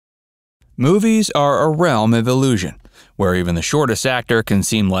Movies are a realm of illusion, where even the shortest actor can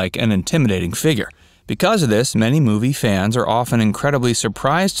seem like an intimidating figure. Because of this, many movie fans are often incredibly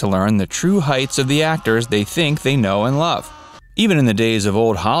surprised to learn the true heights of the actors they think they know and love. Even in the days of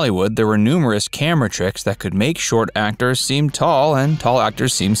old Hollywood, there were numerous camera tricks that could make short actors seem tall and tall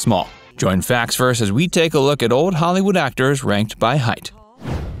actors seem small. Join Facts Verse as we take a look at old Hollywood actors ranked by height.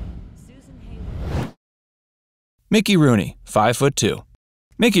 Mickey Rooney, 5'2".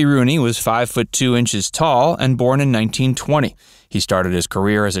 Mickey Rooney was 5 foot 2 inches tall and born in 1920. He started his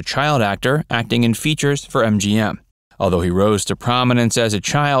career as a child actor, acting in features for MGM. Although he rose to prominence as a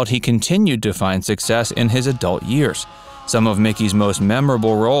child, he continued to find success in his adult years. Some of Mickey's most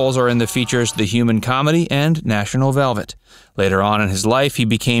memorable roles are in the features The Human Comedy and National Velvet. Later on in his life, he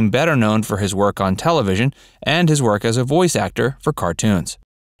became better known for his work on television and his work as a voice actor for cartoons.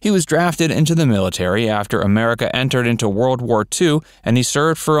 He was drafted into the military after America entered into World War II, and he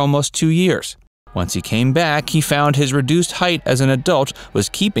served for almost 2 years. Once he came back, he found his reduced height as an adult was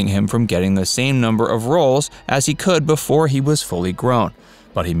keeping him from getting the same number of roles as he could before he was fully grown.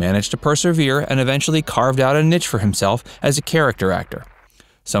 But he managed to persevere and eventually carved out a niche for himself as a character actor.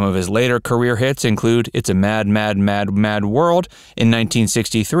 Some of his later career hits include It's a Mad, Mad, Mad, Mad World in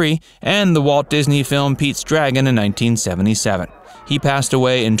 1963 and the Walt Disney film Pete's Dragon in 1977. He passed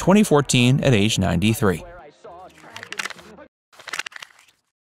away in 2014 at age 93.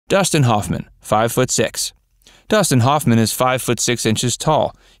 Dustin Hoffman, 5'6". Dustin Hoffman is 5 foot 6 inches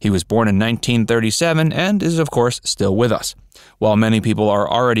tall. He was born in 1937 and is, of course, still with us. While many people are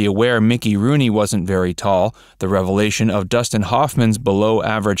already aware Mickey Rooney wasn't very tall, the revelation of Dustin Hoffman's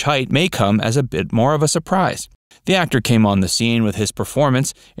below-average height may come as a bit more of a surprise. The actor came on the scene with his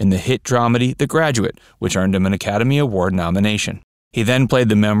performance in the hit dramedy The Graduate, which earned him an Academy Award nomination. He then played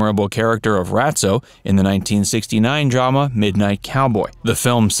the memorable character of Ratso in the 1969 drama Midnight Cowboy. The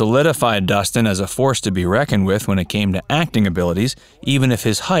film solidified Dustin as a force to be reckoned with when it came to acting abilities, even if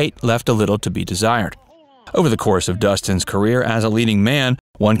his height left a little to be desired. Over the course of Dustin's career as a leading man,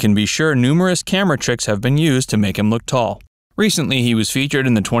 one can be sure numerous camera tricks have been used to make him look tall. Recently, he was featured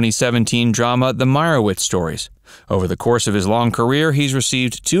in the 2017 drama The Meyerowitz Stories. Over the course of his long career, he's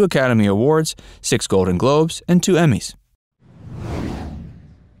received 2 Academy Awards, 6 Golden Globes, and 2 Emmys.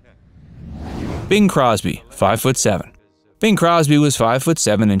 Bing Crosby, 5'7". Bing Crosby was 5 foot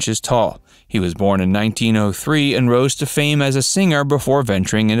 7 inches tall. He was born in 1903 and rose to fame as a singer before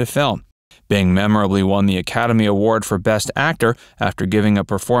venturing into film. Bing memorably won the Academy Award for Best Actor after giving a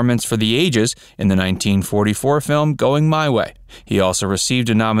performance for The Ages in the 1944 film Going My Way. He also received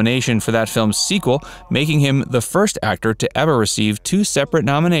a nomination for that film's sequel, making him the first actor to ever receive 2 separate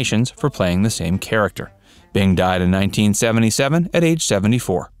nominations for playing the same character. Bing died in 1977 at age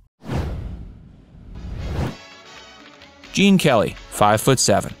 74. Gene Kelly,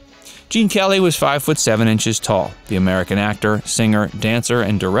 5'7". Gene Kelly was 5 foot 7 inches tall. The American actor, singer, dancer,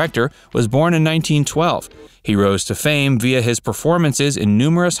 and director was born in 1912. He rose to fame via his performances in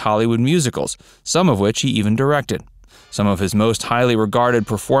numerous Hollywood musicals, some of which he even directed. Some of his most highly regarded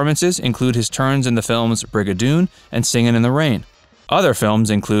performances include his turns in the films Brigadoon and Singin' in the Rain. Other films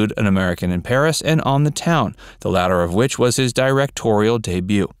include An American in Paris and On the Town, the latter of which was his directorial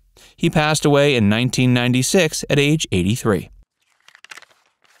debut. He passed away in 1996 at age 83.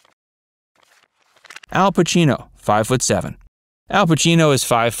 Al Pacino, 5'7". Al Pacino is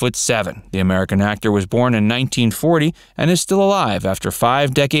 5'7". The American actor was born in 1940 and is still alive after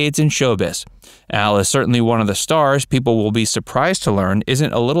 5 decades in showbiz. Al is certainly one of the stars people will be surprised to learn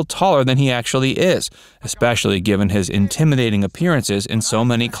isn't a little taller than he actually is, especially given his intimidating appearances in so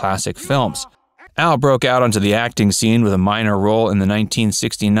many classic films. Al broke out onto the acting scene with a minor role in the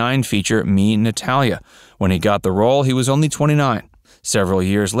 1969 feature Me, Natalia. When he got the role, he was only 29. Several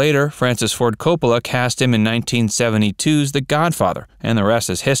years later, Francis Ford Coppola cast him in 1972's The Godfather, and the rest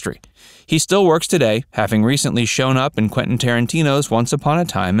is history. He still works today, having recently shown up in Quentin Tarantino's Once Upon a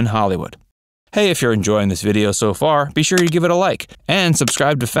Time in Hollywood. Hey, if you're enjoying this video so far, be sure you give it a like, and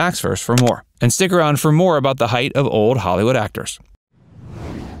subscribe to Facts Verse for more. And stick around for more about the height of old Hollywood actors.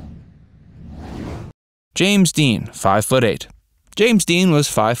 James Dean, 5'8". James Dean was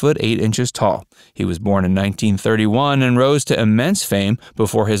 5 foot 8 inches tall. He was born in 1931 and rose to immense fame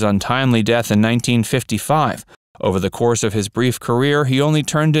before his untimely death in 1955. Over the course of his brief career, he only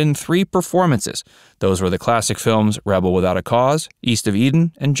turned in 3 performances. Those were the classic films Rebel Without a Cause, East of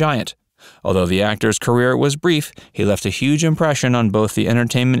Eden, and Giant. Although the actor's career was brief, he left a huge impression on both the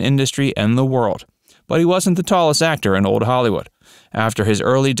entertainment industry and the world. But he wasn't the tallest actor in old Hollywood. After his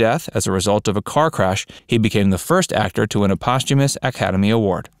early death as a result of a car crash, he became the first actor to win a posthumous Academy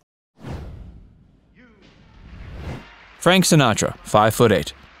Award. Frank Sinatra,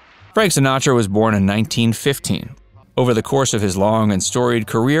 5'8". Frank Sinatra was born in 1915. Over the course of his long and storied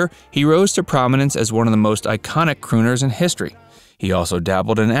career, he rose to prominence as one of the most iconic crooners in history. He also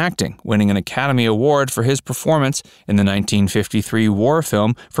dabbled in acting, winning an Academy Award for his performance in the 1953 war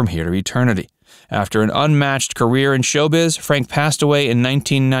film From Here to Eternity. After an unmatched career in showbiz, Frank passed away in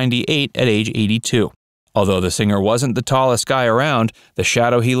 1998 at age 82. Although the singer wasn't the tallest guy around, the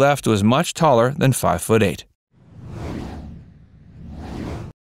shadow he left was much taller than 5'8".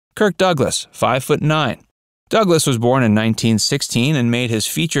 Kirk Douglas, 5'9". Douglas was born in 1916 and made his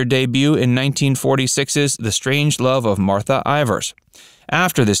feature debut in 1946's The Strange Love of Martha Ivors.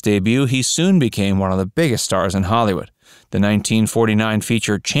 After this debut, he soon became one of the biggest stars in Hollywood. The 1949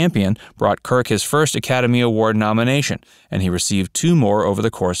 feature Champion brought Kirk his first Academy Award nomination, and he received 2 more over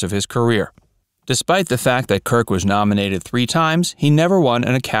the course of his career. Despite the fact that Kirk was nominated 3 times, he never won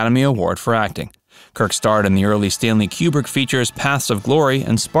an Academy Award for acting. Kirk starred in the early Stanley Kubrick features Paths of Glory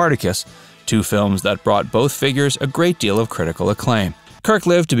and Spartacus, 2 films that brought both figures a great deal of critical acclaim. Kirk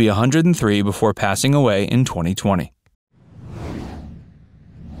lived to be 103 before passing away in 2020.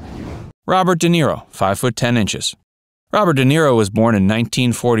 Robert De Niro, 5'10". Robert De Niro was born in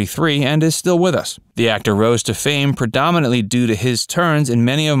 1943 and is still with us. The actor rose to fame predominantly due to his turns in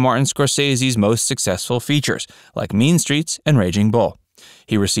many of Martin Scorsese's most successful features, like Mean Streets and Raging Bull.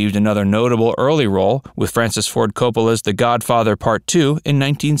 He received another notable early role with Francis Ford Coppola's The Godfather Part II in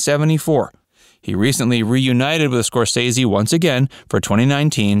 1974. He recently reunited with Scorsese once again for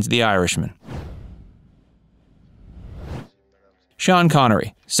 2019's The Irishman. Sean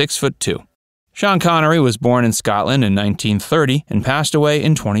Connery, 6'2". Sean Connery was born in Scotland in 1930 and passed away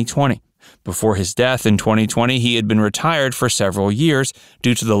in 2020. Before his death in 2020, he had been retired for several years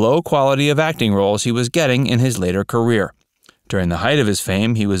due to the low quality of acting roles he was getting in his later career. During the height of his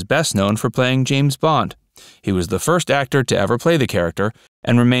fame, he was best known for playing James Bond. He was the first actor to ever play the character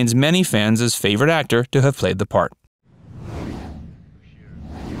and remains many fans' favorite actor to have played the part.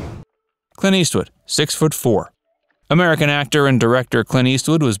 Clint Eastwood, 6'4". American actor and director Clint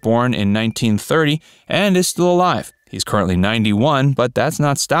Eastwood was born in 1930 and is still alive. He's currently 91, but that's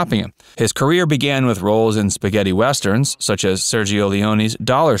not stopping him. His career began with roles in spaghetti westerns, such as Sergio Leone's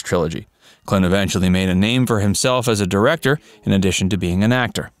Dollars trilogy. Clint eventually made a name for himself as a director, in addition to being an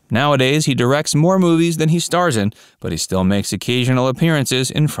actor. Nowadays, he directs more movies than he stars in, but he still makes occasional appearances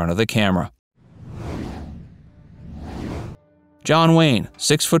in front of the camera. John Wayne,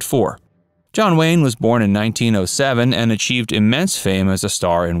 6'4". John Wayne was born in 1907 and achieved immense fame as a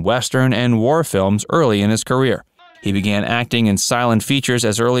star in Western and war films early in his career. He began acting in silent features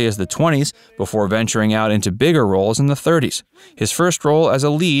as early as the 20s before venturing out into bigger roles in the 30s. His first role as a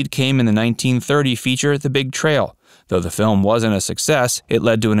lead came in the 1930 feature The Big Trail. Though the film wasn't a success, it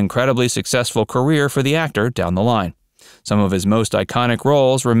led to an incredibly successful career for the actor down the line. Some of his most iconic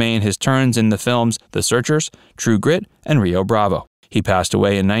roles remain his turns in the films The Searchers, True Grit, and Rio Bravo. He passed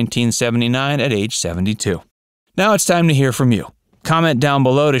away in 1979 at age 72. Now it's time to hear from you. Comment down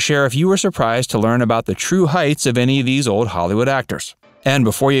below to share if you were surprised to learn about the true heights of any of these old Hollywood actors. And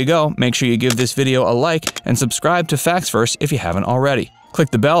before you go, make sure you give this video a like and subscribe to Facts First if you haven't already.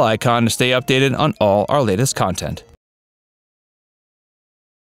 Click the bell icon to stay updated on all our latest content.